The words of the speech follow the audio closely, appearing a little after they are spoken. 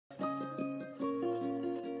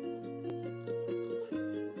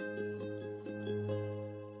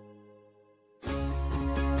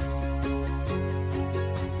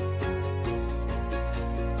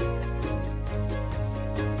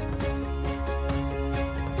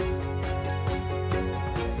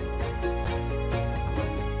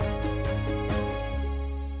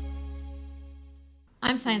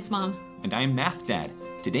I'm Science Mom. And I'm Math Dad.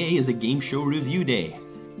 Today is a game show review day.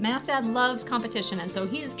 Math Dad loves competition, and so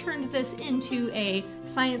he has turned this into a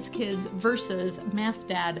Science Kids versus Math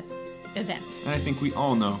Dad event. And I think we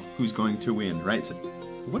all know who's going to win, right? So,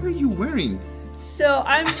 what are you wearing? So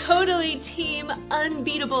I'm totally team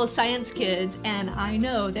unbeatable Science Kids, and I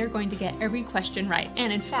know they're going to get every question right.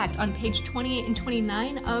 And in fact, on page 28 and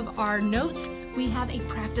 29 of our notes, we have a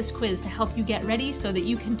practice quiz to help you get ready so that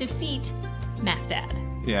you can defeat Math Dad.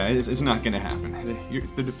 Yeah, it's not going to happen.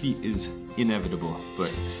 The defeat is inevitable,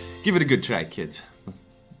 but give it a good try, kids.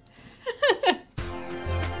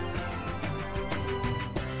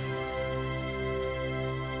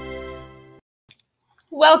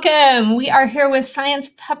 Welcome! We are here with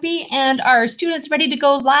Science Puppy and our students ready to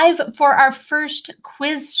go live for our first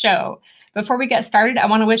quiz show. Before we get started, I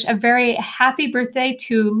want to wish a very happy birthday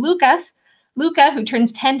to Luca, who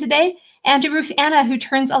turns 10 today, and to Ruth Anna, who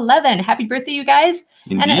turns 11. Happy birthday, you guys.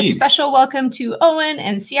 Indeed. And a special welcome to Owen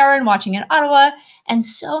and Ciaran watching in Ottawa, and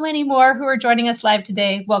so many more who are joining us live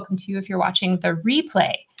today. Welcome to you if you're watching the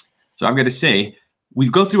replay. So I'm going to say, we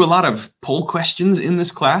go through a lot of poll questions in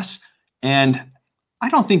this class, and I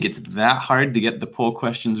don't think it's that hard to get the poll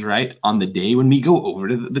questions right on the day when we go over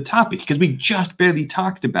to the topic, because we just barely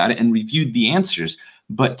talked about it and reviewed the answers.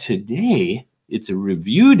 But today, it's a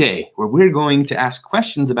review day where we're going to ask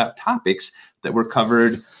questions about topics that were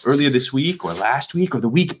covered earlier this week or last week or the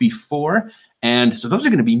week before. And so those are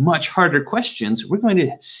going to be much harder questions. We're going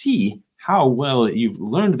to see how well you've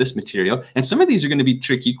learned this material. And some of these are going to be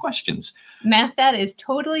tricky questions. Math Dad is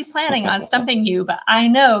totally planning on stumping you, but I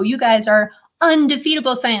know you guys are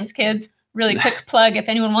undefeatable Science Kids. Really quick plug, if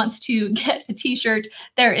anyone wants to get a t-shirt,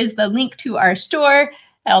 there is the link to our store.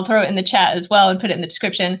 I'll throw it in the chat as well and put it in the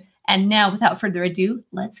description. And now, without further ado,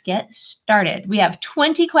 let's get started. We have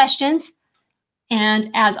 20 questions.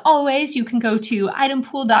 And as always, you can go to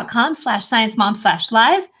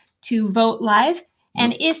itempool.com/sciencemom/live to vote live.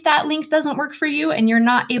 And if that link doesn't work for you and you're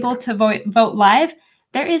not able to vote live,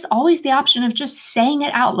 there is always the option of just saying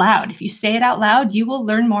it out loud. If you say it out loud, you will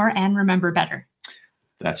learn more and remember better.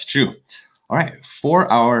 That's true. All right,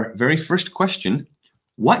 for our very first question,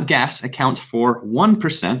 what gas accounts for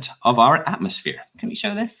 1% of our atmosphere? Can we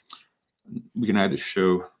show this? We can either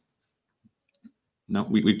show... No,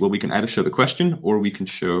 we can either show the question or we can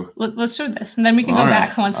show... Let's show this, and then we can go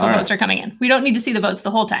back once the votes are coming in. We don't need to see the votes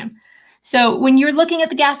the whole time. So when you're looking at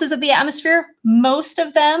the gases of the atmosphere, most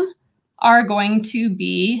of them are going to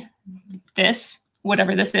be this,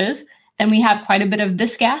 whatever this is. Then we have quite a bit of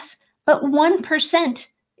this gas, but 1%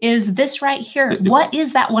 is this right here. What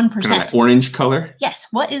is that 1%? Kind of that orange color? Yes,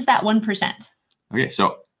 what is that 1%? Okay,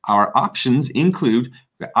 so our options include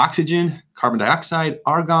oxygen, carbon dioxide,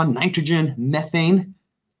 argon, nitrogen, methane.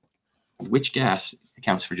 Which gas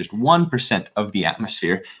accounts for just 1% of the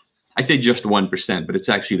atmosphere? I'd say just 1%, but it's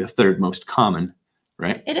actually the third most common,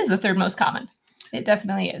 right? It is the third most common. It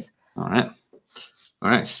definitely is. All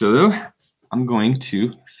right, so I'm going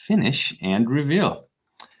to finish and reveal.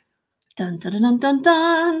 Dun, dun, dun, dun,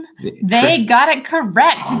 dun. They got it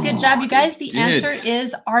correct. Good job, you guys. The answer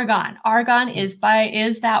is argon. Argon is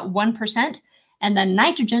that 1%. And then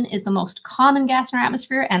nitrogen is the most common gas in our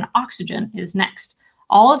atmosphere, and oxygen is next.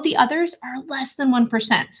 All of the others are less than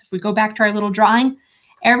 1%. So if we go back to our little drawing,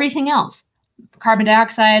 everything else, carbon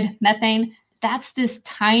dioxide, methane, that's this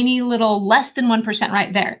tiny little less than 1%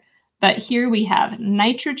 right there. But here we have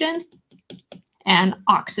nitrogen and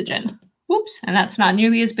oxygen. Whoops, and that's not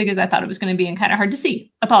nearly as big as I thought it was going to be and kind of hard to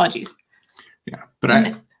see. Apologies. Yeah, but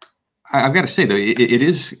I've got to say, though, it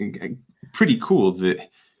is pretty cool that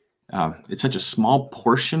it's such a small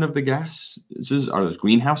portion of the gases are those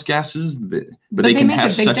greenhouse gases, but they can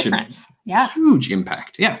have such a huge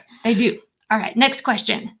impact. Yeah, they do. All right, next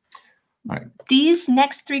question. All right. These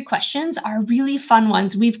next 3 questions are really fun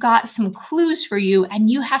ones. We've got some clues for you, and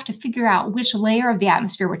you have to figure out which layer of the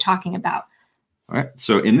atmosphere we're talking about. All right,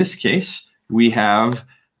 so in this case, we have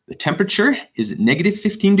the temperature is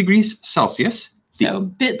 -15 degrees Celsius. So a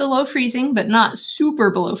bit below freezing, but not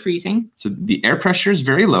super below freezing. So the air pressure is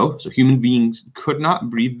very low, so human beings could not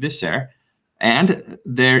breathe this air. And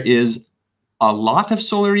there is a lot of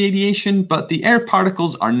solar radiation, but the air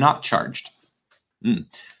particles are not charged.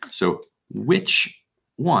 So which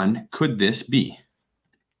one could this be?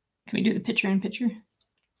 Can we do the picture in picture?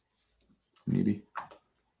 Maybe.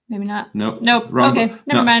 Maybe not. Nope. Wrong. Okay,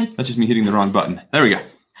 never mind. That's just me hitting the wrong button. There we go.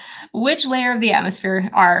 Which layer of the atmosphere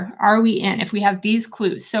are we in if we have these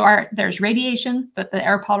clues? So there's radiation, but the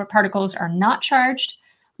air particles are not charged.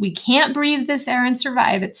 We can't breathe this air and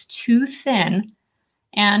survive. It's too thin.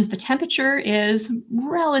 And the temperature is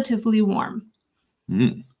relatively warm.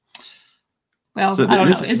 Well, so I don't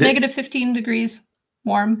know. Is negative 15 degrees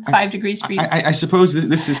warm, 5 degrees freezing? I suppose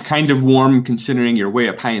this is kind of warm considering you're way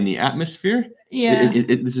up high in the atmosphere. Yeah.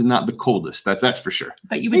 This is not the coldest. That's for sure.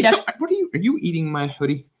 But you would definitely. Are you eating my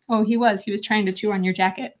hoodie? Oh, he was. He was trying to chew on your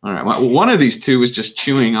jacket. All right. Well, one of these two was just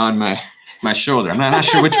chewing on my shoulder. I'm not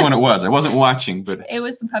sure which one it was. I wasn't watching, but it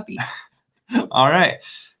was the puppy. All right.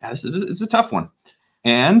 This is a tough one.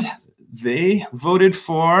 And they voted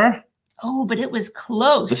for... Oh, but it was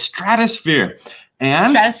close. The stratosphere.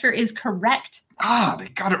 And stratosphere is correct. Ah, they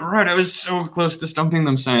got it right. I was so close to stumping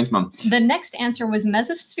them, Science Mom. The next answer was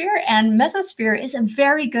mesosphere, and mesosphere is a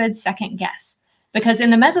very good second guess. Because in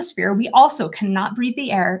the mesosphere, we also cannot breathe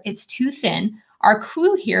the air. It's too thin. Our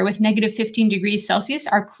clue here with negative 15 degrees Celsius,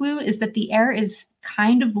 our clue is that the air is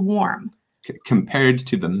kind of warm. Compared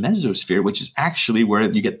to the mesosphere, which is actually where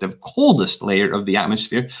you get the coldest layer of the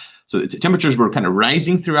atmosphere. So the temperatures were kind of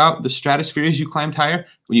rising throughout the stratosphere as you climbed higher.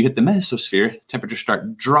 When you hit the mesosphere, temperatures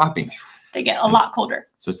start dropping. They get a lot colder.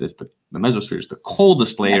 So it's the mesosphere is the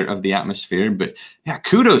coldest layer of the atmosphere. But yeah,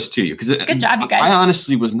 kudos to you. Good job, you guys. I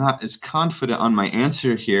honestly was not as confident on my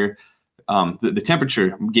answer here. The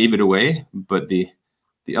temperature gave it away, but the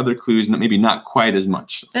other clues, maybe not quite as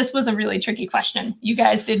much. This was a really tricky question. You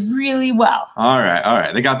guys did really well. All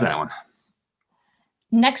right. They got that one.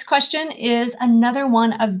 Next question is another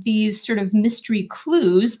one of these sort of mystery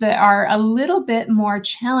clues that are a little bit more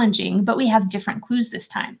challenging, but we have different clues this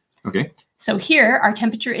time. Okay. So here, our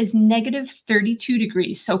temperature is negative 32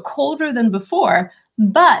 degrees, so colder than before,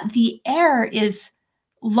 but the air is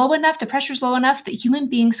low enough, the pressure is low enough that human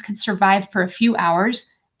beings could survive for a few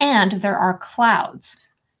hours, and there are clouds.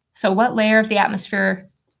 So what layer of the atmosphere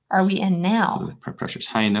are we in now? So the pressure is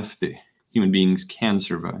high enough that human beings can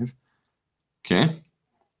survive. Okay.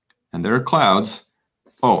 And there are clouds.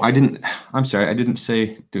 Oh, I'm sorry, I didn't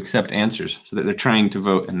say to accept answers, so that they're trying to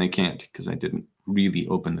vote and they can't because I didn't really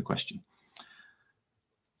open the question.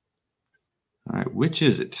 All right, which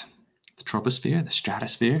is it? The troposphere, the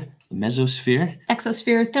stratosphere, the mesosphere?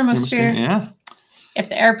 Exosphere, thermosphere. Yeah. If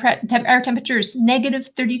the air temperature is negative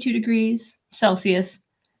 32 degrees Celsius,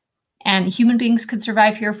 and human beings could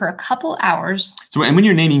survive here for a couple hours. So, and when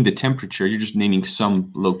you're naming the temperature, you're just naming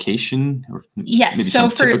some location? Or yes. Maybe so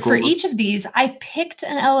for each of these, I picked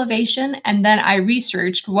an elevation and then I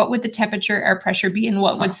researched what would the temperature, air pressure be, and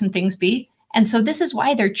what would some things be. And so this is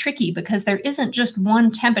why they're tricky, because there isn't just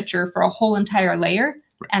one temperature for a whole entire layer.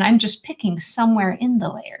 Right. And I'm just picking somewhere in the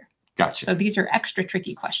layer. Gotcha. So these are extra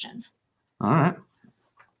tricky questions. All right.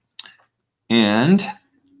 And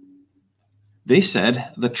they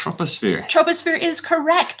said the troposphere. Troposphere is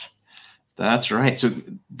correct. That's right. So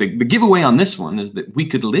the giveaway on this one is that we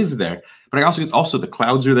could live there. But also the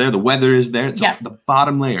clouds are there, the weather is there. It's the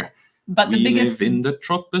bottom layer. But the biggest... live in the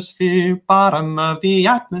troposphere, bottom of the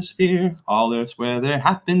atmosphere. All Earth's weather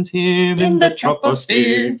happens here in the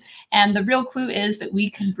troposphere. And the real clue is that we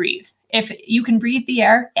can breathe. If you can breathe the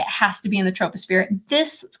air, it has to be in the troposphere.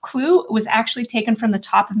 This clue was actually taken from the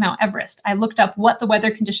top of Mount Everest. I looked up what the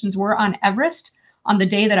weather conditions were on Everest on the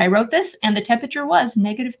day that I wrote this, and the temperature was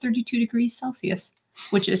negative 32 degrees Celsius,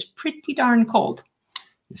 which is pretty darn cold.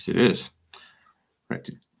 Yes, it is. Right.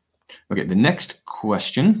 Okay, the next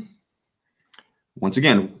question. Once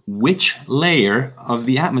again, which layer of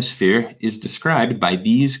the atmosphere is described by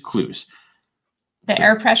these clues? The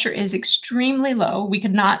air pressure is extremely low. We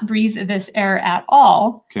could not breathe this air at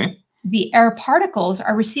all. Okay. The air particles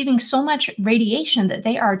are receiving so much radiation that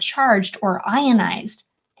they are charged or ionized.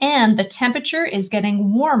 And the temperature is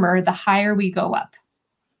getting warmer the higher we go up.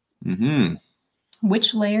 Mm-hmm.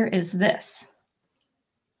 Which layer is this?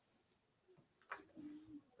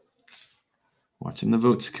 Watching the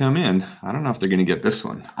votes come in. I don't know if they're going to get this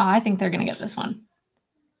one. Oh, I think they're going to get this one.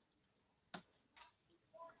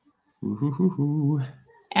 Ooh.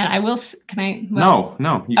 And I will, can I? Well,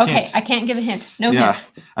 no, you can't. Okay, I can't give a hint. No hints.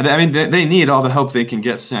 I mean, they need all the help they can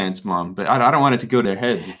get, Science Mom, but I don't want it to go to their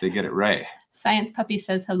heads if they get it right. Science Puppy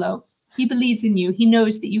says hello. He believes in you. He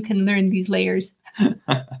knows that you can learn these layers.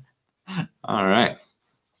 All right.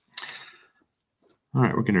 All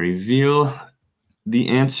right, we're going to reveal the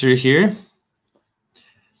answer here.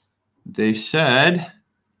 They said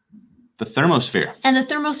the thermosphere. And the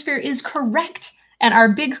thermosphere is correct. And our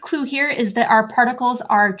big clue here is that our particles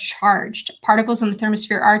are charged. Particles in the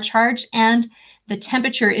thermosphere are charged, and the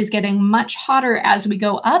temperature is getting much hotter as we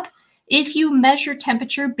go up if you measure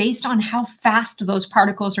temperature based on how fast those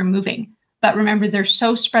particles are moving. But remember, they're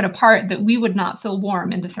so spread apart that we would not feel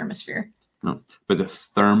warm in the thermosphere. No, but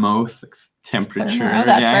the temperature.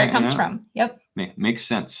 That's where it comes from. Yep. Makes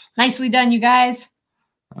sense. Nicely done, you guys.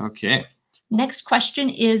 Okay. Next question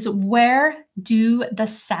is, where do the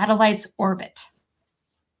satellites orbit?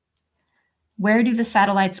 Where do the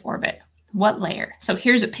satellites orbit? What layer? So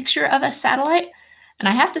here's a picture of a satellite. And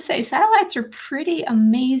I have to say, satellites are pretty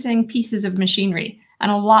amazing pieces of machinery.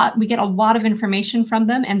 And we get a lot of information from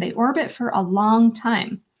them, and they orbit for a long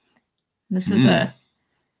time. This is a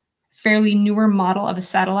fairly newer model of a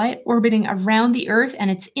satellite orbiting around the Earth, and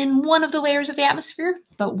it's in one of the layers of the atmosphere.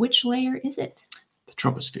 But which layer is it? The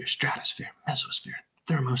troposphere, stratosphere, mesosphere,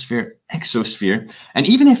 thermosphere, exosphere. And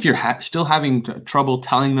even if you're still having trouble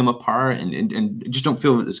telling them apart and just don't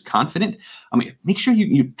feel as confident, I mean, make sure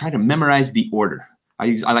you try to memorize the order.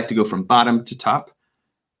 I like to go from bottom to top.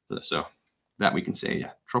 So that we can say,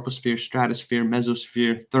 yeah, troposphere, stratosphere,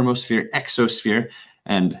 mesosphere, thermosphere, exosphere.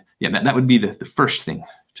 And yeah, that would be the first thing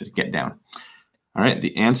to get down. All right,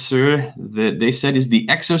 the answer that they said is the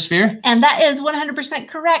exosphere. And that is 100%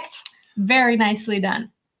 correct. Very nicely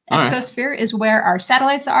done. Exosphere is where our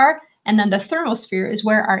satellites are, and then the thermosphere is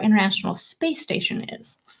where our International Space Station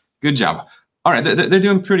is. Good job. All right, they're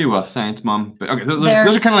doing pretty well, Science Mom. But okay, those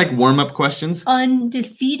are kind of like warm-up questions.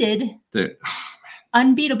 Undefeated.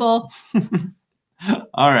 Unbeatable.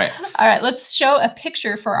 All right. All right, let's show a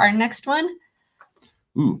picture for our next one.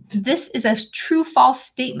 Ooh. This is a true-false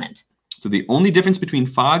statement. So the only difference between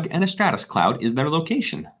fog and a stratus cloud is their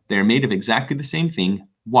location. They're made of exactly the same thing,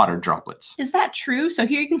 water droplets. Is that true? So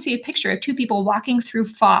here you can see a picture of two people walking through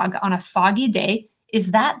fog on a foggy day.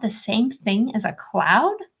 Is that the same thing as a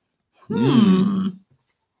cloud?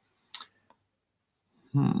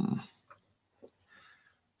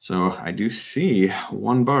 So I do see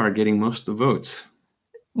one bar getting most of the votes.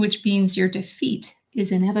 Which means your defeat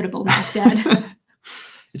is inevitable, Math Dad.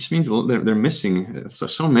 It just means they're missing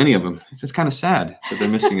so many of them. It's just kind of sad that they're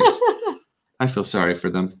missing it. I feel sorry for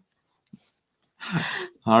them.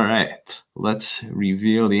 All right, let's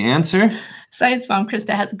reveal the answer. Science Mom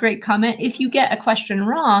Krista has a great comment. If you get a question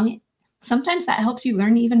wrong, sometimes that helps you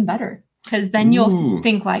learn even better, because then you'll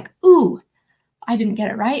think like, ooh, I didn't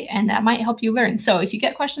get it right, and that might help you learn. So if you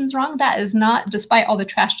get questions wrong, that is not, despite all the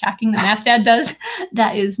trash talking that Math Dad does,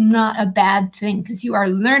 that is not a bad thing, because you are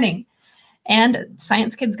learning. And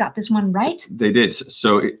Science Kids got this one right. They did.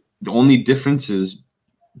 So the only difference is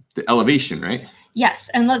the elevation, right? Yes,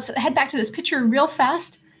 and let's head back to this picture real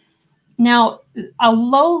fast. Now, a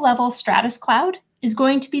low-level stratus cloud is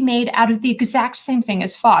going to be made out of the exact same thing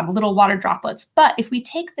as fog, little water droplets. But if we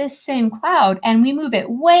take this same cloud and we move it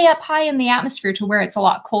way up high in the atmosphere to where it's a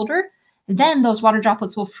lot colder, then those water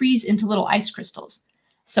droplets will freeze into little ice crystals.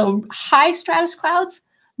 So high stratus clouds,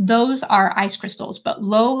 those are ice crystals, but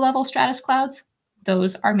low-level stratus clouds,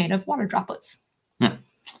 those are made of water droplets. Yeah,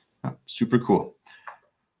 super cool.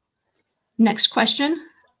 Next question.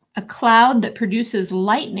 A cloud that produces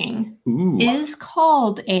lightning is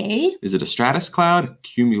called a... Is it a stratus cloud,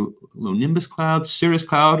 cumulonimbus cloud, cirrus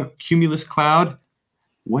cloud, cumulus cloud?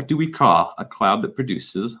 What do we call a cloud that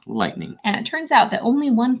produces lightning? And it turns out that only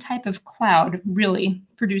one type of cloud really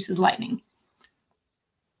produces lightning.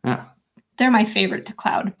 Yeah. They're my favorite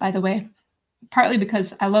cloud, by the way. Partly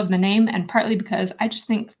because I love the name, and partly because I just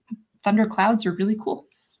think thunder clouds are really cool.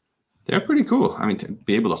 They're pretty cool. I mean, to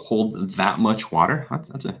be able to hold that much water,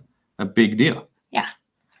 that's a big deal. Yeah.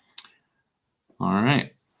 All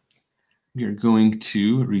right. We are going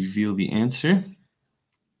to reveal the answer.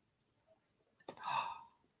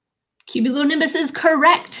 Cumulonimbus is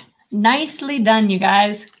correct. Nicely done, you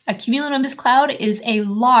guys. A cumulonimbus cloud is a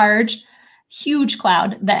large, huge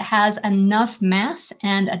cloud that has enough mass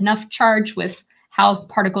and enough charge with how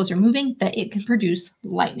particles are moving that it can produce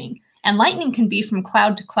lightning. And lightning can be from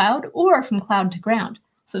cloud to cloud or from cloud to ground.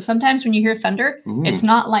 So sometimes when you hear thunder, it's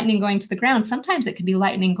not lightning going to the ground. Sometimes it could be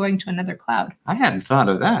lightning going to another cloud. I hadn't thought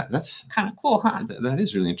of that. That's kind of cool, huh? That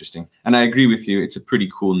is really interesting. And I agree with you. It's a pretty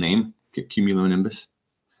cool name, cumulonimbus.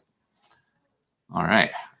 All right.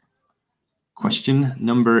 Question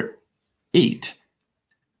number 8.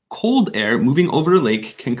 Cold air moving over a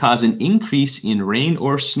lake can cause an increase in rain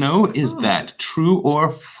or snow. Is that true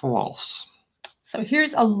or false? So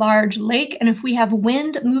here's a large lake, and if we have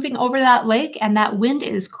wind moving over that lake and that wind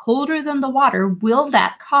is colder than the water, will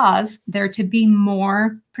that cause there to be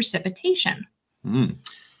more precipitation?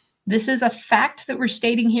 This is a fact that we're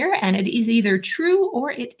stating here, and it is either true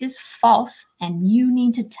or it is false, and you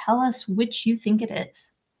need to tell us which you think it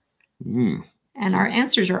is. And our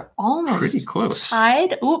answers are almost pretty close.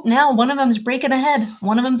 Tied. Oh, now one of them's breaking ahead.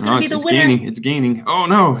 One of them's going to be the winner. It's gaining. Oh,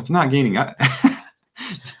 no, it's not gaining.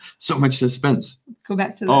 So much suspense. Go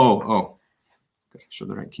back to the... Oh. Okay, show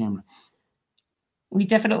the right camera. We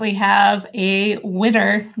definitely have a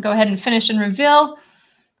winner. Go ahead and finish and reveal.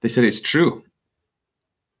 They said it's true.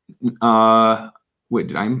 Wait,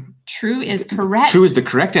 True is correct. True is the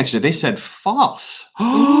correct answer. They said false.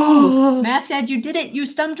 Ooh, Math Dad, you did it. You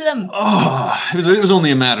stumped them. Oh, it was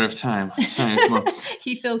only a matter of time. Science mom.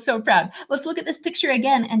 He feels so proud. Let's look at this picture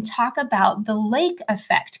again and talk about the lake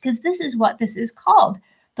effect, because this is what this is called,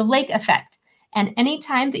 the lake effect. And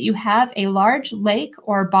anytime that you have a large lake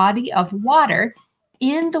or body of water,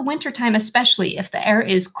 in the wintertime especially, if the air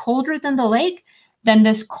is colder than the lake, then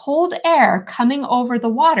this cold air coming over the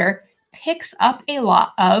water picks up a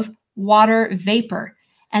lot of water vapor.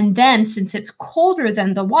 And then since it's colder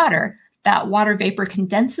than the water, that water vapor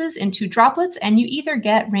condenses into droplets and you either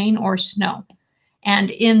get rain or snow.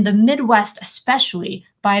 And in the Midwest, especially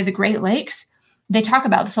by the Great Lakes, they talk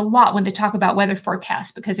about this a lot when they talk about weather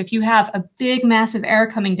forecasts, because if you have a big mass of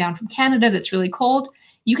air coming down from Canada that's really cold,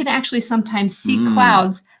 you can actually sometimes see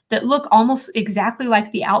clouds that look almost exactly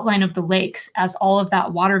like the outline of the lakes as all of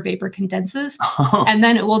that water vapor condenses, and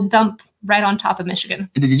then it will dump right on top of Michigan.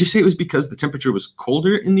 Did you say it was because the temperature was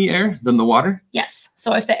colder in the air than the water? Yes.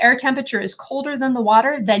 So if the air temperature is colder than the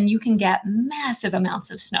water, then you can get massive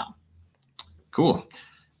amounts of snow. Cool.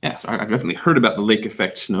 Yeah, so I've definitely heard about the lake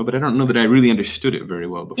effect snow, but I don't know that I really understood it very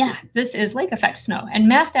well before. Yeah, this is lake effect snow. And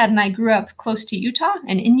Math Dad and I grew up close to Utah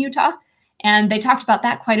and in Utah, and they talked about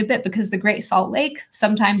that quite a bit because the Great Salt Lake,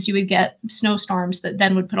 sometimes you would get snowstorms that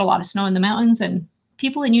then would put a lot of snow in the mountains, and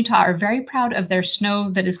people in Utah are very proud of their snow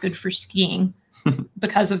that is good for skiing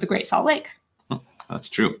because of the Great Salt Lake. That's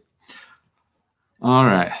true. All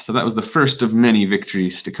right, so that was the first of many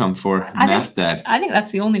victories to come for Math Dad. I think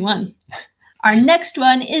that's the only one. Our next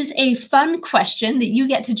one is a fun question that you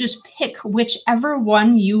get to just pick whichever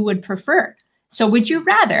one you would prefer. So would you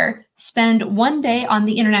rather spend one day on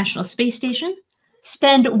the International Space Station,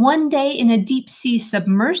 spend one day in a deep sea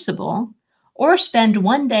submersible, or spend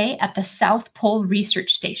one day at the South Pole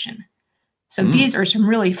Research Station? So these are some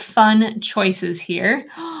really fun choices here.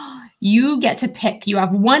 You get to pick. You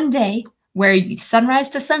have one day where sunrise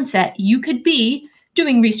to sunset, you could be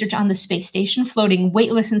doing research on the space station, floating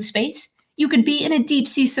weightless in space. You could be in a deep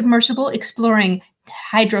sea submersible exploring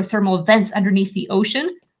hydrothermal vents underneath the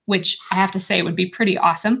ocean, which I have to say would be pretty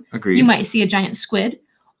awesome. Agreed. You might see a giant squid.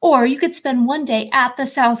 Or you could spend one day at the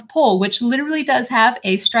South Pole, which literally does have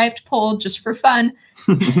a striped pole just for fun.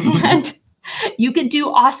 And you could do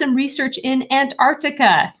awesome research in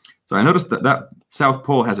Antarctica. So I noticed that South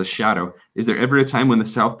Pole has a shadow. Is there ever a time when the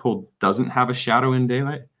South Pole doesn't have a shadow in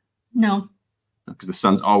daylight? No. Because the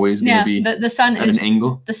sun's always going to be the sun at an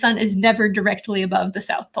angle. The sun is never directly above the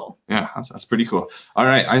South Pole. Yeah, that's pretty cool. All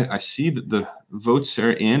right, I see that the votes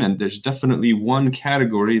are in, and there's definitely one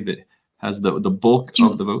category that has the bulk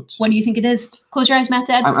of the votes. What do you think it is? Close your eyes, Matt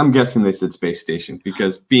Dad. I'm guessing they said space station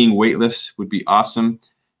because being weightless would be awesome,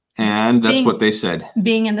 and that's what they said.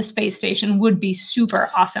 Being in the space station would be super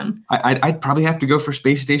awesome. I'd probably have to go for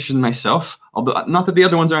space station myself, although not that the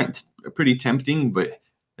other ones aren't pretty tempting, but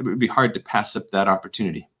it would be hard to pass up that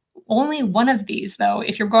opportunity. Only one of these, though,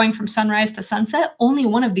 if you're going from sunrise to sunset, only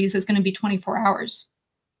one of these is going to be 24 hours.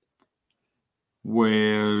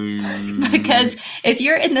 Well, because if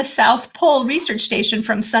you're in the South Pole Research Station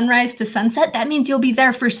from sunrise to sunset, that means you'll be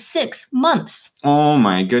there for 6 months. Oh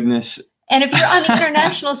my goodness. And if you're on the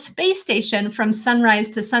International Space Station from sunrise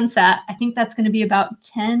to sunset, I think that's going to be about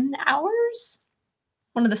 10 hours.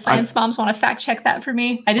 One of the science moms want to fact check that for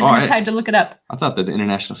me. I didn't have time to look it up. I thought that the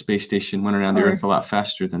International Space Station went around the Earth a lot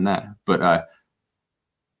faster than that. But I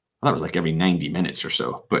thought it was like every 90 minutes or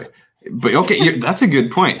so. But okay, that's a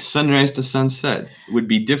good point. Sunrise to sunset would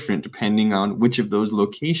be different depending on which of those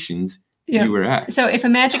locations you were at. So if a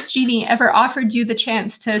magic genie ever offered you the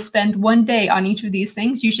chance to spend one day on each of these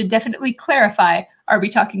things, you should definitely clarify, are we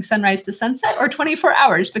talking sunrise to sunset or 24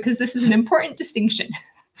 hours? Because this is an important distinction.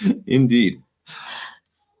 Indeed.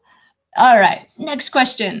 All right, next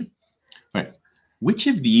question. All right. Which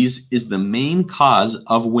of these is the main cause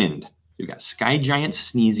of wind? You've got sky giants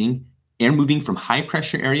sneezing, air moving from high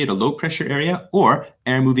pressure area to low pressure area, or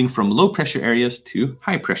air moving from low pressure areas to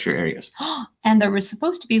high pressure areas. And there was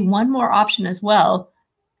supposed to be one more option as well.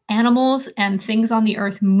 Animals and things on the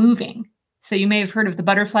earth moving. So you may have heard of the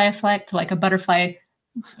butterfly effect, like a butterfly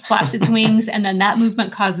flaps its wings, and then that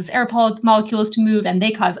movement causes air molecules to move, and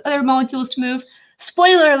they cause other molecules to move.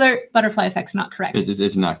 Spoiler alert, butterfly effect's not correct.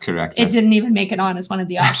 It's not correct. It didn't even make it on as one of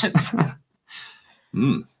the options.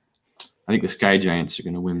 I think the sky giants are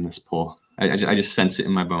going to win this poll. I just sense it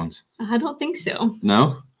in my bones. I don't think so.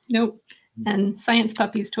 No? Nope. And Science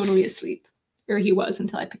Puppy's totally asleep. Or he was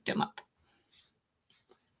until I picked him up.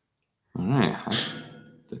 All right.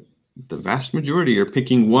 The vast majority are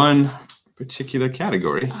picking one particular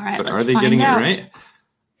category. All right, but are they getting it right?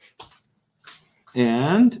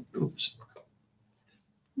 And oops.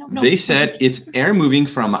 No. They said it's air moving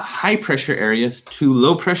from high pressure areas to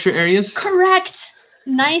low pressure areas. Correct.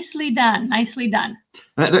 Nicely done. Nicely done.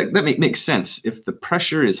 That makes sense. If the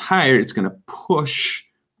pressure is higher, it's going to push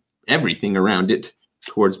everything around it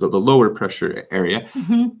towards the lower pressure area.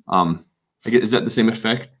 I guess, is that the same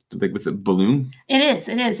effect like with a balloon? It is.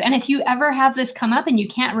 It is. And if you ever have this come up and you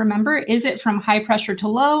can't remember, is it from high pressure to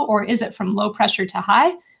low or is it from low pressure to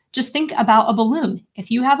high? Just think about a balloon. If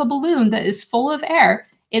you have a balloon that is full of air,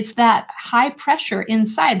 it's that high pressure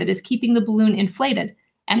inside that is keeping the balloon inflated.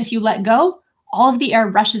 And if you let go, all of the air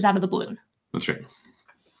rushes out of the balloon. That's right.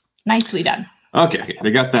 Nicely done. Okay,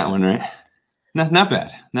 they got that one right. Not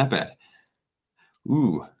bad, not bad.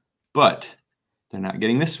 Ooh, but they're not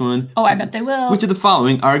getting this one. Oh, I bet they will. Which of the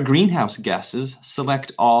following are greenhouse gases?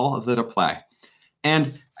 Select all that apply.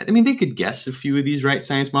 And I mean, they could guess a few of these, right,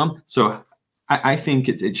 Science Mom? So I think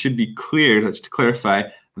it should be clear, let's clarify,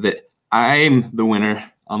 that I'm the winner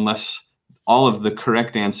unless all of the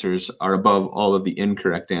correct answers are above all of the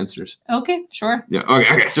incorrect answers. Okay, sure. Yeah,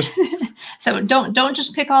 okay, just... So don't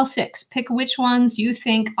just pick all 6. Pick which ones you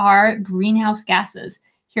think are greenhouse gases.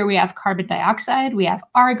 Here we have carbon dioxide, we have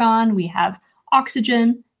argon, we have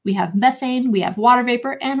oxygen, we have methane, we have water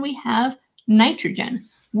vapor, and we have nitrogen.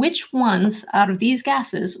 Which ones out of these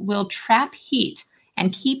gases will trap heat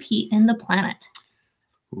and keep heat in the planet?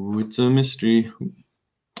 Ooh, it's a mystery.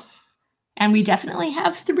 And we definitely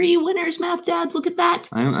have 3 winners, Math Dad. Look at that.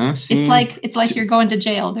 I'm seeing it's like you're going to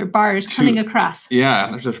jail. There are bars coming across.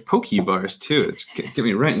 Yeah, there's pokey bars too. Get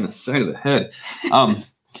me right in the side of the head.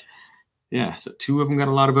 Yeah, so 2 of them got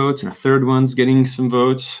a lot of votes, and a third one's getting some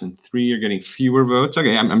votes, and 3 are getting fewer votes.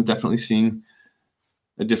 Okay, I'm definitely seeing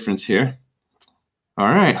a difference here. All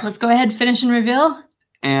right. Let's go ahead, finish and reveal.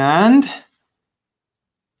 And so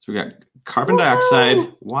we got carbon dioxide,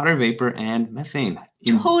 water vapor, and methane.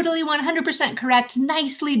 Totally 100% correct.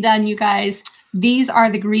 Nicely done, you guys. These are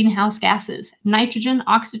the greenhouse gases. Nitrogen,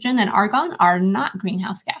 oxygen, and argon are not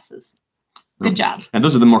greenhouse gases. Good job. And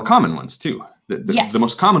those are the more common ones, too. Yes. The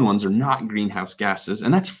most common ones are not greenhouse gases.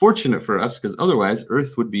 And that's fortunate for us because otherwise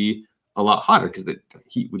Earth would be a lot hotter because the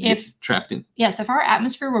heat would get trapped in. Yes, if our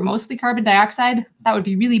atmosphere were mostly carbon dioxide, that would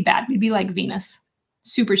be really bad. We'd be like Venus.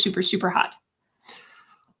 Super, super, super hot.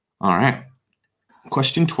 All right.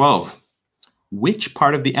 Question 12. Which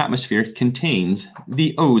part of the atmosphere contains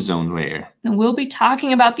the ozone layer? And we'll be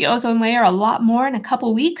talking about the ozone layer a lot more in a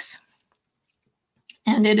couple weeks.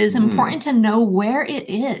 And it is important to know where it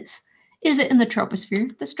is. Is it in the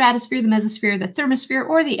troposphere, the stratosphere, the mesosphere, the thermosphere,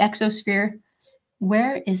 or the exosphere?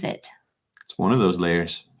 Where is it? It's one of those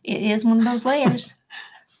layers. It is one of those layers.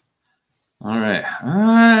 All right.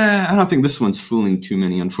 I don't think this one's fooling too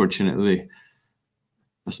many, unfortunately.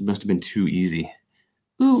 Must have been too easy.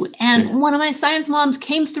 Ooh, and one of my science moms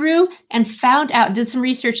came through and found out, did some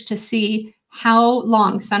research to see how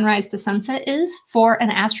long sunrise to sunset is for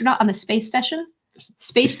an astronaut on the space station.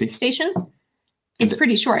 It's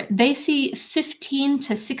pretty short. They see 15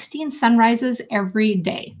 to 16 sunrises every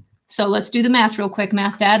day. So let's do the math real quick,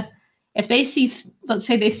 Math Dad. If they see, let's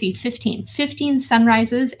say they see 15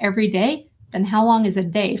 sunrises every day, then how long is a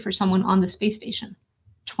day for someone on the space station?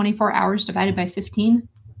 24 hours divided by 15?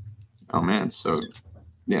 Oh, man. So,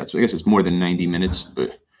 yeah, so I guess it's more than 90 minutes,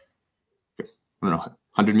 but I don't know,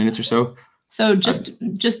 100 minutes or so? So just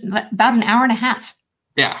about an hour and a half.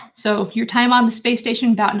 Yeah. So your time on the space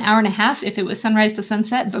station, about an hour and a half if it was sunrise to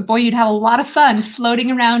sunset. But boy, you'd have a lot of fun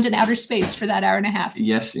floating around in outer space for that hour and a half.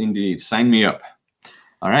 Yes, indeed. Sign me up.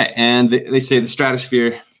 All right. And they say the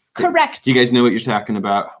stratosphere. Correct. You guys know what you're talking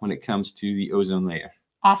about when it comes to the ozone layer.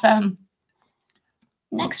 Awesome.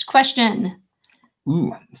 Next question.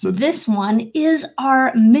 Ooh. So this one is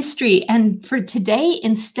our mystery. And for today,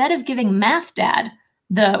 instead of giving Math Dad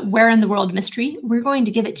the where in the world mystery, we're going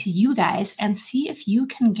to give it to you guys and see if you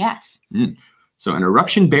can guess. So an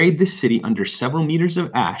eruption buried this city under several meters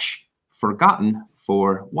of ash, forgotten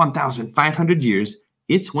for 1,500 years.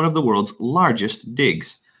 It's one of the world's largest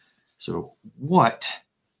digs. So what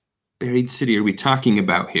buried city are we talking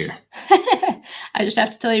about here? I just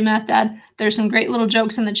have to tell you, Math Dad, there's some great little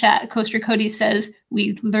jokes in the chat. Coaster Cody says,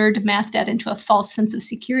 we lured Math Dad into a false sense of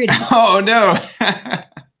security. Oh, no.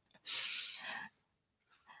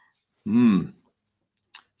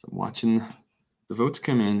 So watching the votes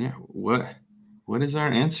come in. Yeah, what is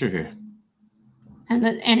our answer here?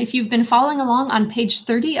 And if you've been following along on page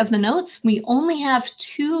 30 of the notes, we only have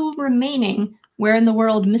 2 remaining where in the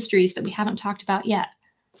world mysteries that we haven't talked about yet.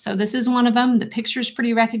 So this is one of them. The picture's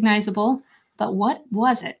pretty recognizable. But what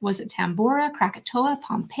was it? Was it Tambora, Krakatoa,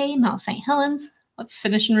 Pompeii, Mount St. Helens? Let's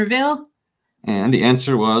finish and reveal. And the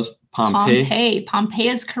answer was Pompeii. Pompeii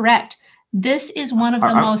is correct. This is one of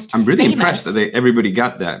the most I'm really famous... impressed that everybody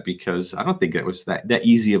got that, because I don't think it was that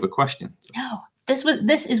easy of a question. No,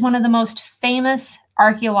 this is one of the most famous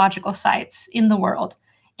archaeological sites in the world.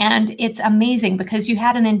 And it's amazing because you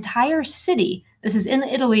had an entire city. This is in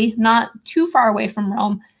Italy, not too far away from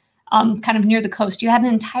Rome, kind of near the coast. You had an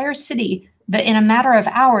entire city that in a matter of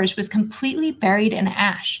hours was completely buried in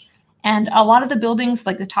ash. And a lot of the buildings,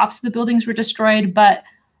 like the tops of the buildings, were destroyed, but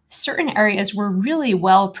certain areas were really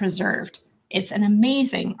well preserved. It's an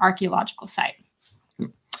amazing archaeological site.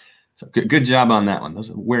 So good job on that one. Those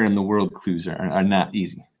where in the world clues are not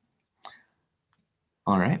easy.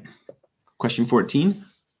 All right. Question 14.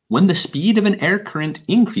 When the speed of an air current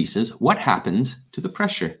increases, what happens to the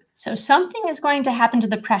pressure? So something is going to happen to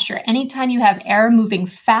the pressure. Anytime you have air moving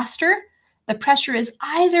faster, the pressure is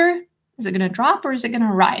either, is it going to drop or is it going to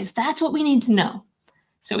rise? That's what we need to know.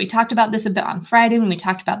 So we talked about this a bit on Friday when we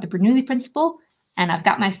talked about the Bernoulli principle, and I've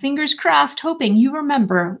got my fingers crossed hoping you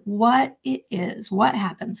remember what it is. What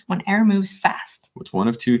happens when air moves fast? It's one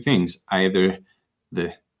of two things. Either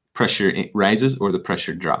the pressure rises or the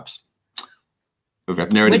pressure drops.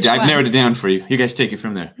 I've narrowed it down for you. You guys take it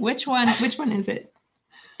from there. Which one is it?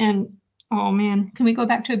 And oh man, can we go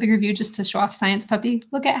back to a bigger view just to show off Science Puppy?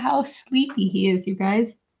 Look at how sleepy he is, you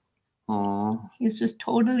guys. Aww. He's just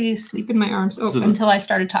totally asleep in my arms. Oh, until I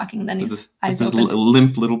started talking, then his eyes opened. This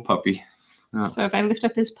limp little puppy. Oh. So if I lift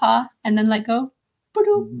up his paw and then let go,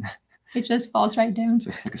 it just falls right down. It's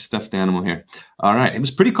like a stuffed animal here. All right, it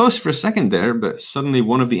was pretty close for a second there, but suddenly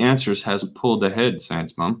one of the answers has pulled ahead,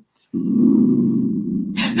 Science Mom.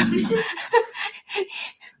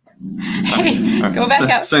 Hey, go back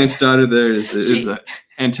out. Science daughter there is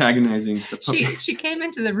antagonizing the puppy. She came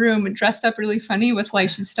into the room and dressed up really funny with like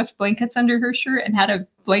she stuffed blankets under her shirt and had a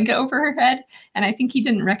blanket over her head. And I think he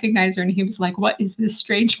didn't recognize her and he was like, "What is this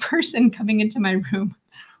strange person coming into my room?"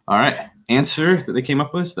 All right. Answer that they came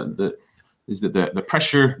up with is that the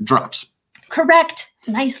pressure drops. Correct.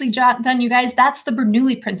 Nicely done, you guys. That's the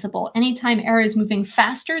Bernoulli principle. Anytime air is moving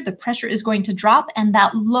faster, the pressure is going to drop, and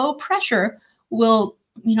that low pressure will,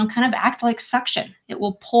 kind of act like suction. It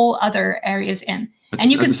will pull other areas in.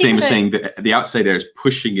 And you can the same as saying that the outside air is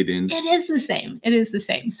pushing it in. It is the same. It is the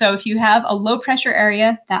same. So if you have a low pressure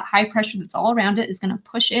area, that high pressure that's all around it is going to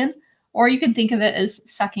push in, or you can think of it as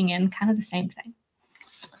sucking in, kind of the same thing.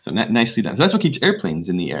 So nicely done. So that's what keeps airplanes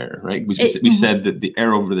in the air, right? We said that the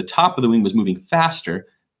air over the top of the wing was moving faster,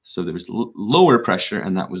 so there was lower pressure,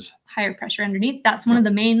 and that was higher pressure underneath. That's one of the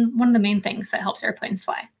main things that helps airplanes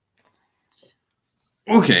fly.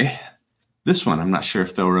 Okay, this one I'm not sure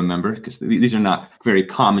if they'll remember because these are not very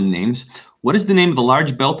common names. What is the name of the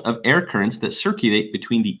large belt of air currents that circulate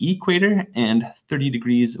between the equator and 30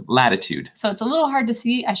 degrees of latitude? So it's a little hard to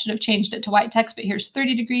see. I should have changed it to white text, but here's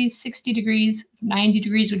 30 degrees, 60 degrees, 90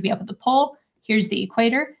 degrees would be up at the pole. Here's the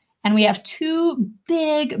equator. And we have two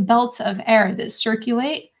big belts of air that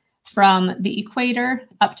circulate from the equator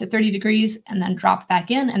up to 30 degrees and then drop back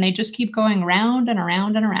in. And they just keep going around and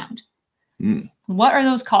around and around. Mm. What are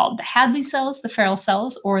those called? The Hadley cells, the Ferrel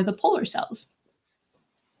cells, or the polar cells?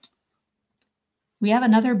 We have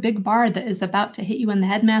another big bar that is about to hit you in the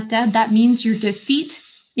head, Math Dad. That means your defeat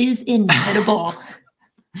is inevitable.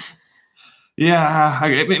 Yeah,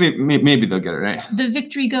 maybe they'll get it right. The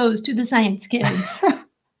victory goes to the science kids.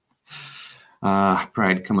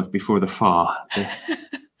 Pride cometh before the fall.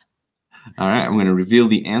 All right, I'm going to reveal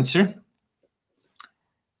the answer.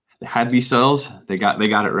 The Hadley cells, they got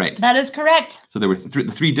it right. That is correct. So there were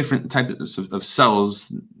the three different types of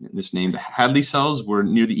cells in this name. The Hadley cells were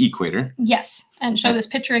near the equator. Yes, and show this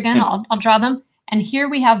picture again. I'll draw them. And here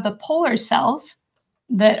we have the polar cells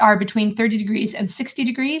that are between 30 degrees and 60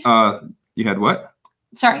 degrees. You had what?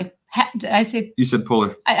 Sorry, did I say? You said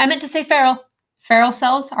polar. I meant to say Ferrel. Ferrel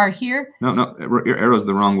cells are here. No, your arrow's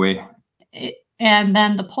the wrong way. And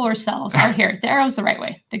then the polar cells are here. The arrow's the right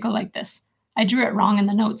way. They go like this. I drew it wrong in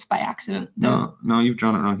the notes by accident. No, you've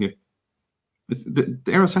drawn it wrong here. The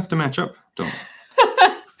arrows have to match up. Don't.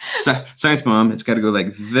 Science Mom, it's got to go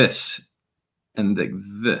like this and like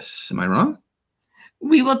this. Am I wrong?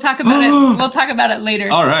 We will talk about it. We'll talk about it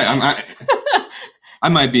later. All right. I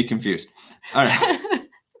might be confused. All right.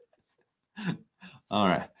 All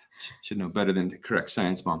right. Should know better than to correct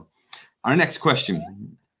Science Mom. Our next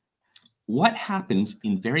question. What happens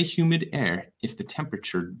in very humid air if the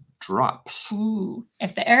temperature drops? Ooh,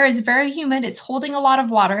 if the air is very humid, it's holding a lot of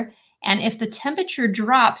water. And if the temperature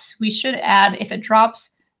drops, we should add if it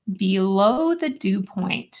drops below the dew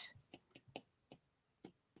point.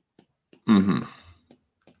 Mm-hmm.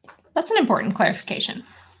 That's an important clarification.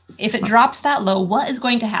 If it drops that low, what is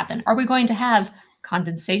going to happen? Are we going to have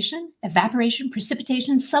condensation, evaporation,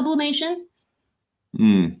 precipitation, sublimation.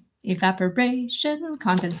 Evaporation,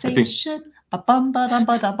 condensation. Ba-bum, ba-dum,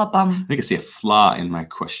 ba-dum, ba-bum. I think I see a flaw in my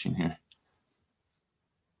question here.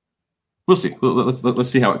 We'll see. Let's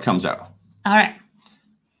see how it comes out. All right.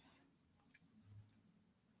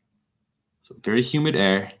 So very humid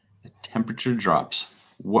air, the temperature drops.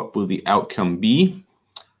 What will the outcome be?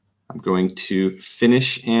 I'm going to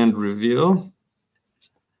finish and reveal.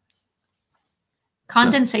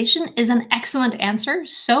 Condensation is an excellent answer.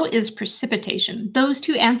 So is precipitation. Those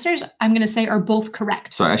two answers, I'm going to say, are both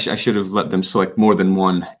correct. So I should have let them select more than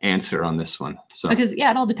one answer on this one. So because, yeah,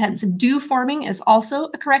 it all depends. Dew forming is also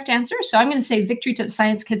a correct answer. So I'm going to say victory to the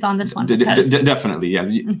science kids on this one. Definitely, yeah.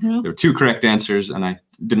 There were two correct answers, and I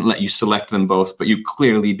didn't let you select them both, but you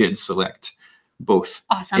clearly did select both.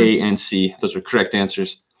 Awesome. A and C. Those were correct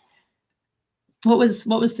answers. What was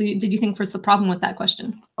did you think was the problem with that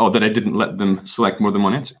question? Oh, that I didn't let them select more than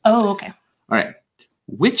one answer. Oh, okay. All right.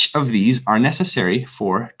 Which of these are necessary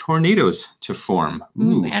for tornadoes to form?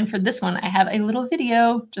 Ooh, and for this one, I have a little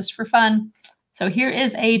video just for fun. So here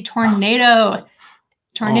is a tornado.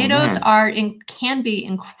 Tornadoes can be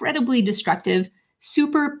incredibly destructive,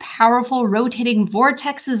 super powerful rotating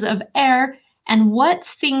vortexes of air. And what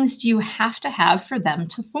things do you have to have for them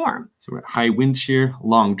to form? So we're at high wind shear,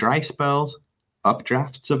 long dry spells,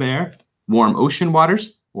 updrafts of air, warm ocean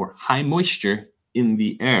waters, or high moisture in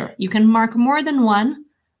the air. You can mark more than one.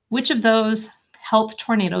 Which of those help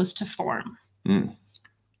tornadoes to form? And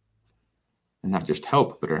not just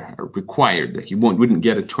help, but are required. Like you wouldn't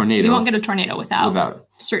get a tornado. You won't get a tornado without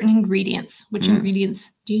certain ingredients. Which ingredients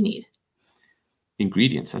do you need?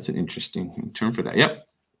 Ingredients. That's an interesting term for that. Yep.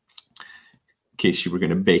 In case you were going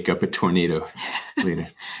to bake up a tornado later.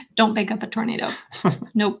 Don't bake up a tornado.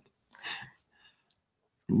 Nope.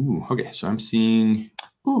 Ooh, okay, so I'm seeing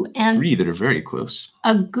and three that are very close.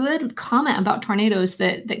 A good comment about tornadoes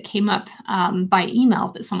that came up by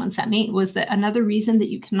email that someone sent me was that another reason that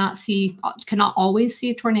you cannot always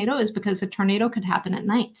see a tornado is because a tornado could happen at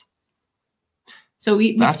night. So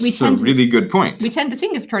that's a really good point. We tend to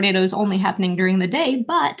think of tornadoes only happening during the day,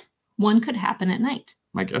 but one could happen at night.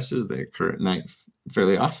 My guess is they occur at night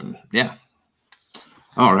fairly often. Yeah.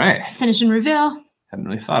 All right. Finish and reveal. Hadn't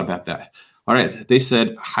really thought about that. All right, they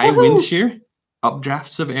said high wind shear,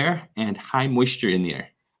 updrafts of air, and high moisture in the air.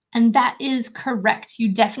 And that is correct.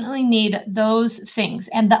 You definitely need those things.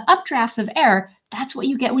 And the updrafts of air, that's what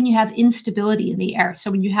you get when you have instability in the air. So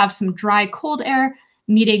when you have some dry, cold air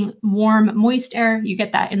meeting warm, moist air, you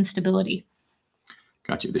get that instability.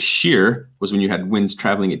 Gotcha. The shear was when you had winds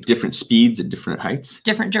traveling at different speeds at different heights.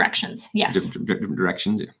 Different directions, yes. Different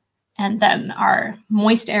directions, yeah. And then our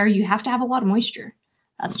moist air, you have to have a lot of moisture.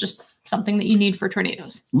 That's just something that you need for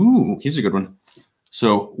tornadoes. Ooh, here's a good one.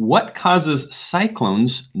 So what causes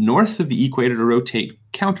cyclones north of the equator to rotate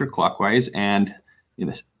counterclockwise and in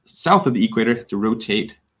the south of the equator to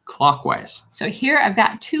rotate clockwise? So here I've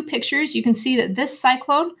got two pictures. You can see that this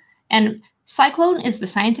cyclone, and cyclone is the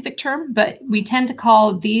scientific term, but we tend to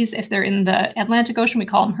call these, if they're in the Atlantic Ocean, we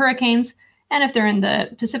call them hurricanes. And if they're in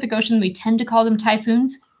the Pacific Ocean, we tend to call them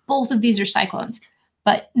typhoons. Both of these are cyclones.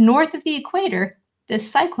 But north of the equator, this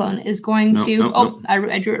cyclone is going to...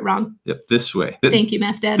 I drew it wrong. Yep, this way. Thank you,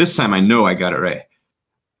 Math Dad. This time I know I got it right.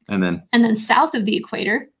 And then south of the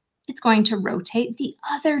equator, it's going to rotate the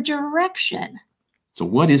other direction. So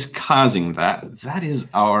what is causing that? That is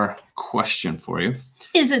our question for you.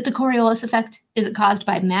 Is it the Coriolis effect? Is it caused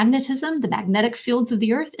by magnetism, the magnetic fields of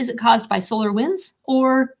the Earth? Is it caused by solar winds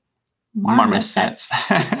or marmosets?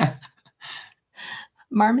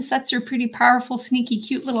 Marmosets are pretty powerful, sneaky,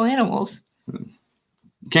 cute little animals.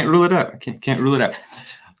 Can't rule it out. Can't rule it out.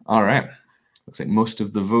 All right. Looks like most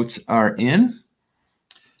of the votes are in.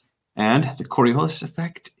 And the Coriolis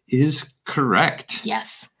effect is correct.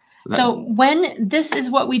 Yes. So when this is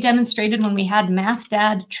what we demonstrated when we had Math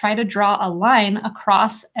Dad try to draw a line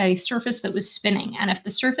across a surface that was spinning. And if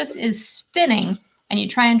the surface is spinning and you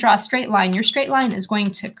try and draw a straight line, your straight line is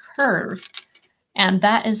going to curve. And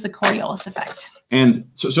that is the Coriolis effect. And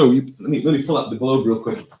so let me pull up the globe real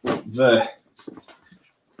quick.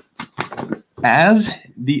 As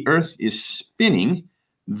the Earth is spinning,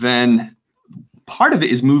 then part of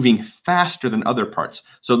it is moving faster than other parts.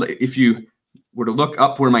 So if you were to look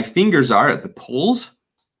up where my fingers are at the poles,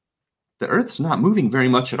 the Earth's not moving very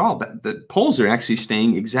much at all. The poles are actually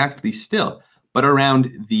staying exactly still. But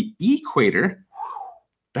around the equator,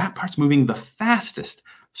 that part's moving the fastest.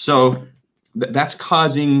 So that's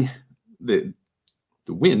causing the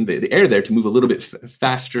wind, the air there, to move a little bit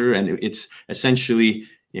faster, and it's essentially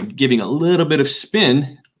giving a little bit of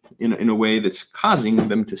spin in a way that's causing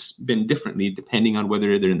them to spin differently depending on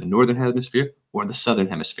whether they're in the northern hemisphere or the southern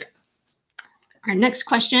hemisphere. Our next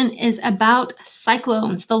question is about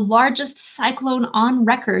cyclones. The largest cyclone on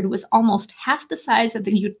record was almost half the size of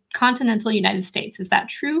the continental United States. Is that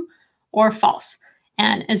true or false?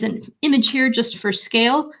 And as an image here, just for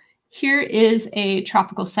scale, here is a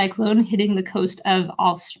tropical cyclone hitting the coast of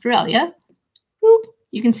Australia. Boop.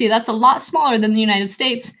 You can see that's a lot smaller than the United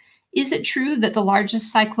States. Is it true that the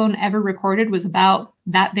largest cyclone ever recorded was about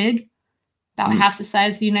that big? About half the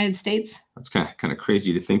size of the United States? That's kind of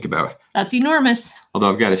crazy to think about. That's enormous.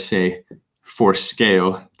 Although I've got to say, for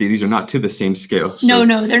scale, these are not to the same scale. So,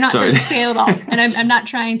 no, they're not to the scale at all. And I'm not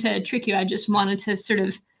trying to trick you. I just wanted to sort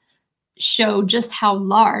of show just how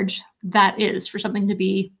large that is for something to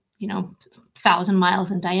be, 1,000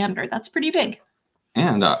 miles in diameter. That's pretty big.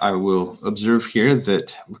 And I will observe here that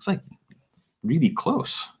it looks like really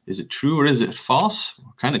close. Is it true or is it false?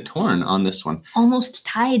 We're kind of torn on this one. Almost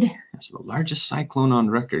tied. So the largest cyclone on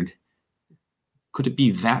record. Could it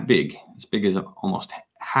be that big? As big as almost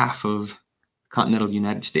half of continental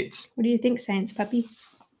United States. What do you think, Science Puppy?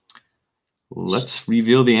 Let's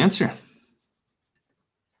reveal the answer.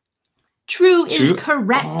 True is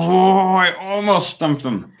correct. Oh, I almost stumped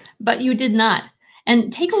them. But you did not.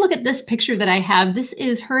 And take a look at this picture that I have. This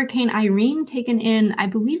is Hurricane Irene taken in, I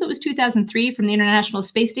believe it was 2003 from the International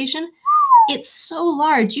Space Station. It's so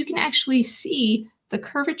large, you can actually see the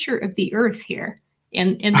curvature of the Earth here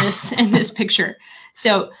in this picture.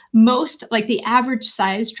 So most, like the average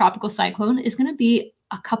size tropical cyclone is going to be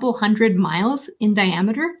a couple hundred miles in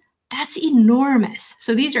diameter. That's enormous.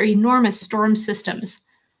 So these are enormous storm systems.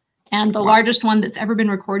 And the largest one that's ever been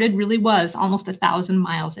recorded really was almost 1,000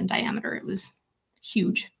 miles in diameter. It was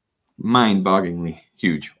huge. Mind-bogglingly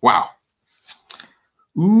huge. Wow.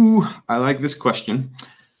 Ooh, I like this question.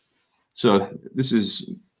 So this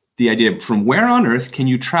is the idea of from where on Earth can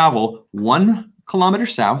you travel 1 kilometer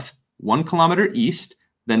south, 1 kilometer east,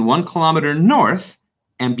 then 1 kilometer north,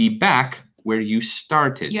 and be back where you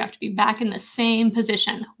started? You have to be back in the same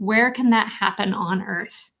position. Where can that happen on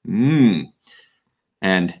Earth?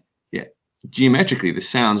 And yeah, geometrically, this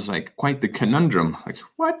sounds like quite the conundrum. Like,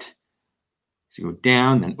 what? So you go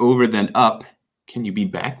down, then over, then up. Can you be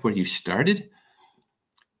back where you started?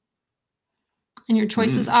 And your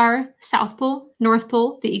choices are South Pole, North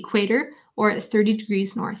Pole, the equator, or at 30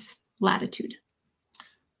 degrees north latitude.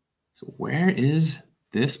 So where is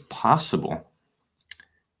this possible?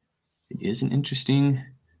 It is an interesting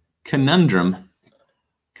conundrum.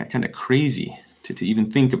 Kind of crazy to even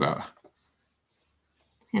think about.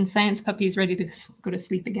 And Science Puppy's ready to go to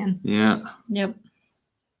sleep again. Yeah. Yep.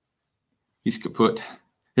 He's kaput.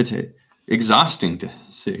 It's exhausting to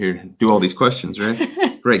sit here and do all these questions, right?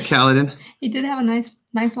 Right, Kaladin? He did have a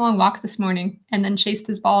nice long walk this morning and then chased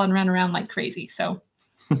his ball and ran around like crazy. So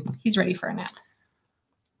he's ready for a nap.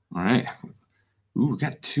 All right. Ooh, we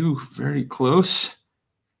got 2 very close.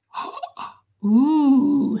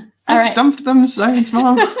 Ooh. I stumped them, Science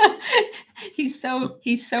Mom. He's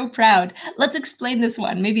so proud. Let's explain this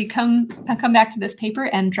one. Maybe come back to this paper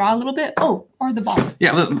and draw a little bit. Oh, or the ball.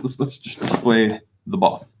 Yeah, let's just display the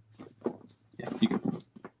ball. Yeah, you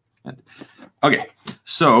can. Okay,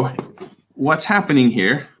 so what's happening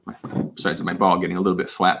here, besides my ball getting a little bit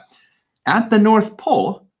flat, at the North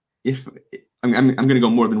Pole, if I'm going to go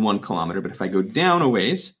more than 1 kilometer, but if I go down a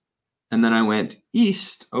ways, and then I went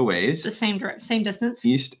east a ways. The same distance.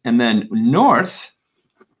 East, and then north,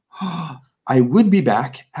 I would be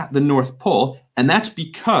back at the North Pole, and that's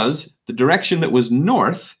because the direction that was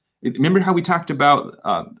north, remember how we talked about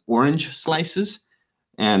orange slices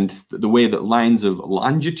and the way that lines of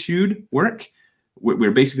longitude work?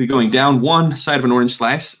 We're basically going down one side of an orange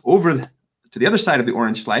slice, over to the other side of the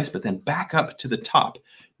orange slice, but then back up to the top.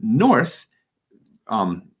 North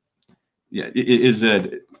is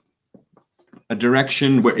a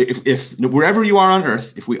direction where if wherever you are on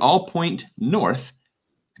Earth, if we all point north,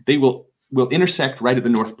 they will intersect right at the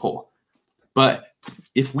North Pole. But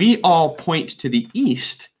if we all point to the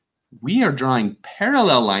east, we are drawing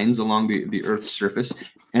parallel lines along the Earth's surface.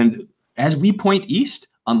 And as we point east,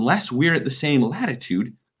 unless we're at the same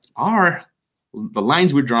latitude, the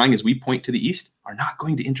lines we're drawing as we point to the east are not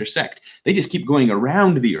going to intersect. They just keep going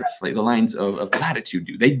around the Earth like the lines of latitude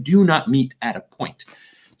do. They do not meet at a point.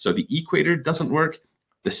 So the equator doesn't work.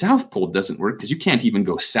 The South Pole doesn't work because you can't even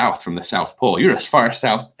go south from the South Pole. You're as far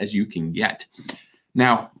south as you can get.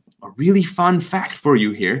 Now, a really fun fact for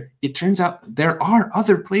you here. It turns out there are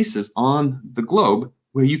other places on the globe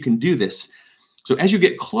where you can do this. So as you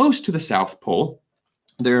get close to the South Pole,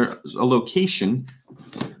 there's a location.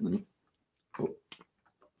 Let me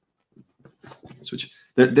switch.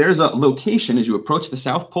 There's a location as you approach the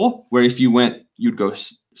South Pole where if you went, you'd go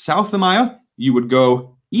south a mile, you would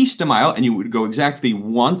go east a mile, and you would go exactly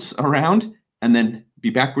once around and then be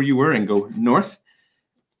back where you were and go north.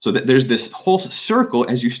 So that there's this whole circle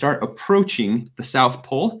as you start approaching the South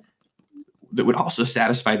Pole that would also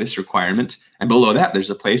satisfy this requirement. And below that, there's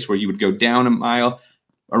a place where you would go down a mile,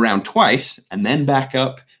 around twice, and then back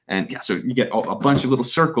up. And yeah, so you get a bunch of little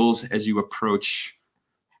circles as you approach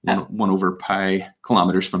 1/pi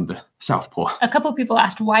kilometers from the South Pole. A couple of people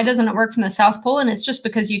asked, why doesn't it work from the South Pole? And it's just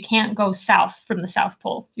because you can't go south from the South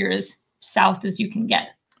Pole. You're as south as you can get.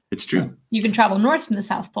 It's true. So you can travel north from the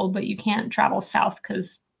South Pole, but you can't travel south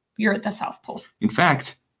because you're at the South Pole. In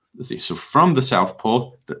fact, let's see. So from the South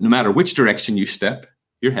Pole, no matter which direction you step,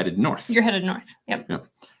 you're headed north. You're headed north. Yep. Yeah.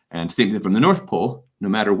 And same thing from the North Pole. No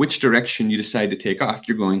matter which direction you decide to take off,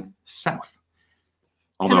 you're going south.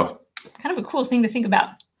 Although, kind of a cool thing to think about.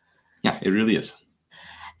 Yeah, it really is.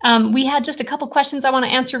 We had just a couple questions I want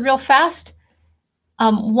to answer real fast.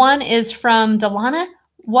 One is from Delana.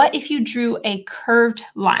 What if you drew a curved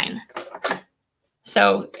line?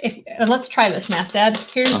 So let's try this, Math Dad.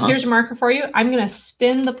 Here's a marker for you. I'm going to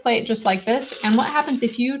spin the plate just like this. And what happens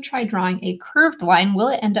if you try drawing a curved line? Will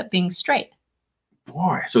it end up being straight?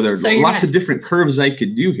 Boy, so there's lots of different curves I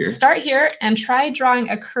could do here. Start here and try drawing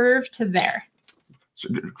a curve to there. So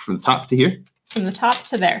from the top to here? From the top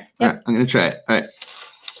to there. Yep. All right, I'm going to try it. All right.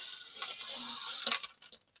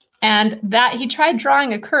 And that he tried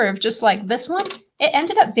drawing a curve just like this one. It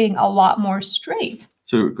ended up being a lot more straight.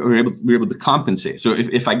 So we were able to compensate. So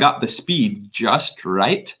if I got the speed just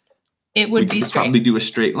right, it would be straight. Probably do a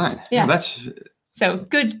straight line. Yeah. That's so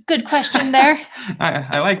good question there.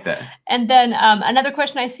 I like that. And then another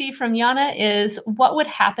question I see from Yana is, what would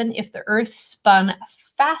happen if the Earth spun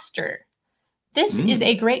faster? This is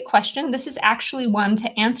a great question. This is actually one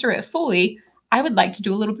to answer it fully. I would like to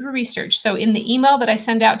do a little bit of research. So in the email that I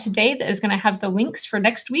send out today that is going to have the links for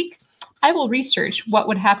next week, I will research what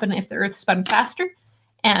would happen if the Earth spun faster,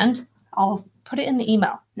 and I'll put it in the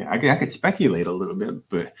email. Yeah, I could speculate a little bit,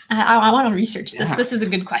 but I want to research this. Yeah. This is a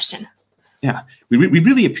good question. Yeah, we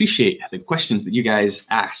really appreciate the questions that you guys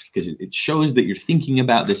ask because it shows that you're thinking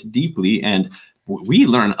about this deeply, and we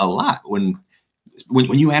learn a lot when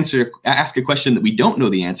you ask a question that we don't know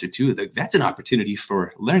the answer to. That's an opportunity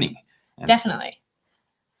for learning. Definitely.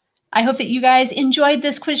 I hope that you guys enjoyed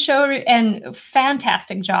this quiz show, and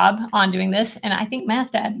fantastic job on doing this. And I think,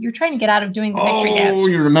 Math Dad, you're trying to get out of doing the victory dance. Oh,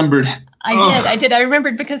 you remembered. I did. I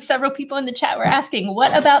remembered because several people in the chat were asking,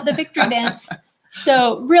 what about the victory dance?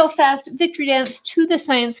 So real fast, victory dance to the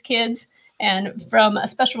science kids. And from a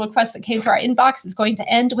special request that came to our inbox, it's going to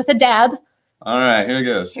end with a dab. All right, here it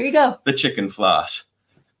goes. Here you go. The chicken floss.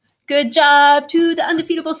 Good job to the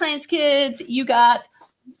undefeatable science kids. You got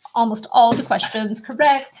almost all the questions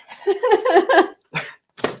correct.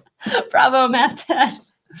 Bravo, Math Dad.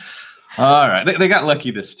 All right, they got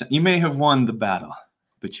lucky this time. You may have won the battle,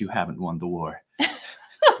 but you haven't won the war.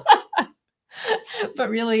 But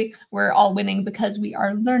really, we're all winning because we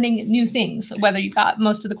are learning new things, whether you got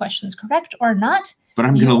most of the questions correct or not. But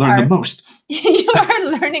I'm going to learn the most. You are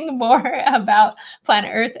learning more about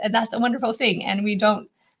planet Earth, and that's a wonderful thing. And we don't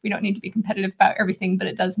need to be competitive about everything, but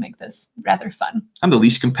it does make this rather fun. I'm the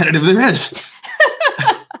least competitive there is.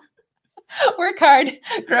 Work hard,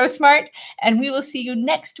 grow smart, and we will see you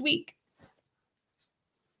next week.